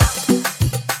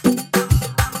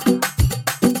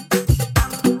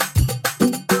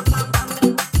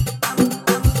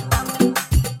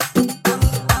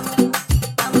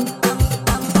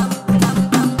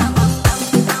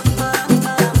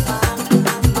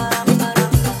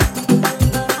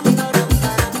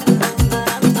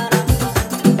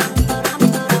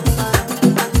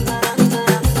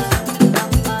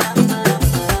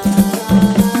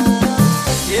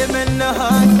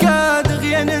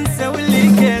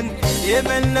يا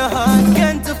مالنا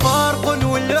هكا انت فارق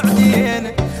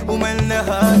والعدين، ومالنا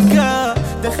هكا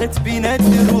دخت بينا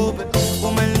الدروب،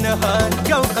 ومالنا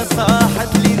هكا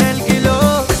وقصاحت لنا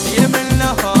القلوب. يا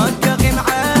مالنا هكا غي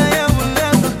معايا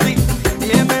ولا ضدي،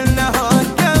 يا مالنا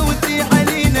هكا ودي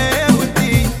علينا يا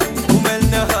ودي،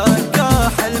 ومالنا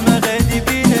هكا حل ما غادي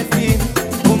بينا فين،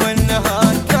 ومالنا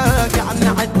هكا قعدنا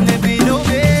عدنا بينا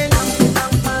وبين.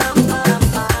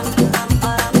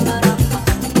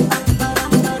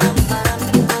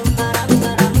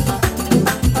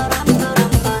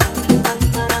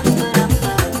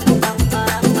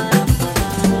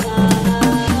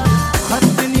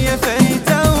 الدنيا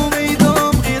فايتة وما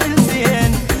يدوم غير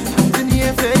الزين،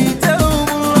 الدنيا فايتة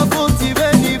ومرة فوت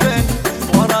يبان يبان،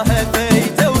 وراها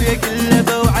فايتة ويا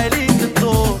قلبة وعليك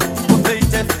الدور،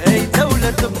 وفايتة فايتة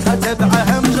ولا تبقى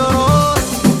تبعها مجرور.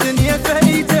 الدنيا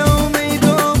فايتة وما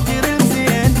يدوم غير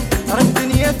الزين،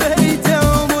 الدنيا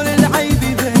فايتة ومولا العيب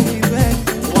يبان يبان،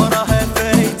 وراها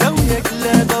فايتة ويا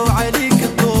قلبة وعليك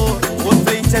الدور،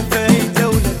 وفايتة فايتة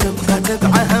ولا تبقى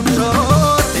تبعها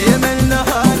مجرور. يا مالنا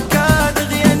هكا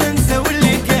دغيا ننسى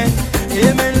واللي كان،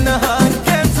 يا مالنا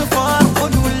هكا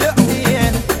تفارق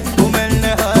والعديان،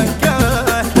 ومالنا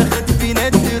هكا دخت بينا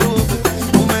الدروب،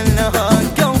 ومالنا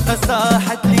هكا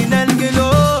وقصاحت لينا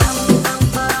القلوب.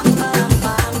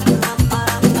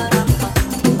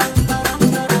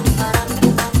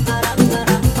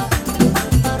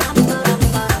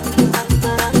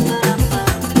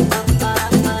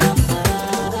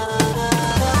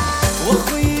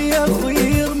 وخويا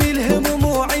خويا ارمي الهموم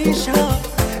وعيشها،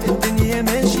 الدنيا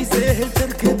ماشي سهل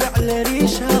تركب على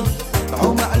ريشها،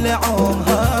 عوم على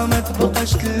عومها ما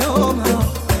تبقاش تلومها،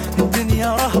 الدنيا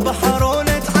راه بحر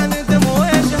ونتعند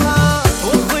مواجهها.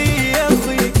 وخويا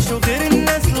خويا شو غير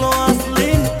الناس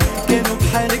الواصلين، كانوا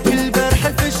بحالك البارح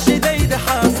في الشدايد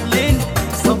حاصلين،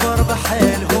 صبر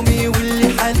بحالهم يولي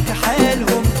حالك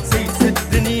حالهم، سيس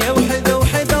الدنيا وحده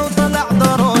وحده وطلع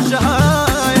دروجها.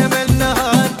 يا مالنا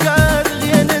هكا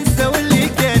دغيا ننسى واللي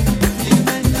كان، يا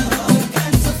مالنا هكا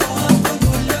تفارق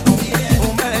والعديان،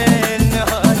 ومالنا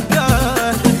هكا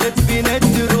دخت بينا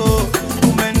الدروب،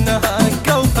 ومالنا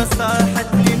هكا وقصاحت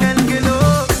لينا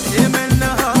القلوب. يا مالنا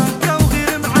هكا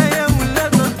وغير معايا ولا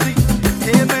ضدي،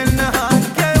 يا مالنا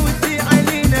هكا ودي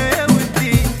علينا يا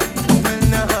ودي،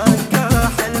 ومالنا هكا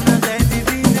حل ما غادي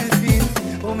بينا فين،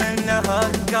 ومالنا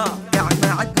هكا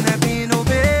قعدنا عدنا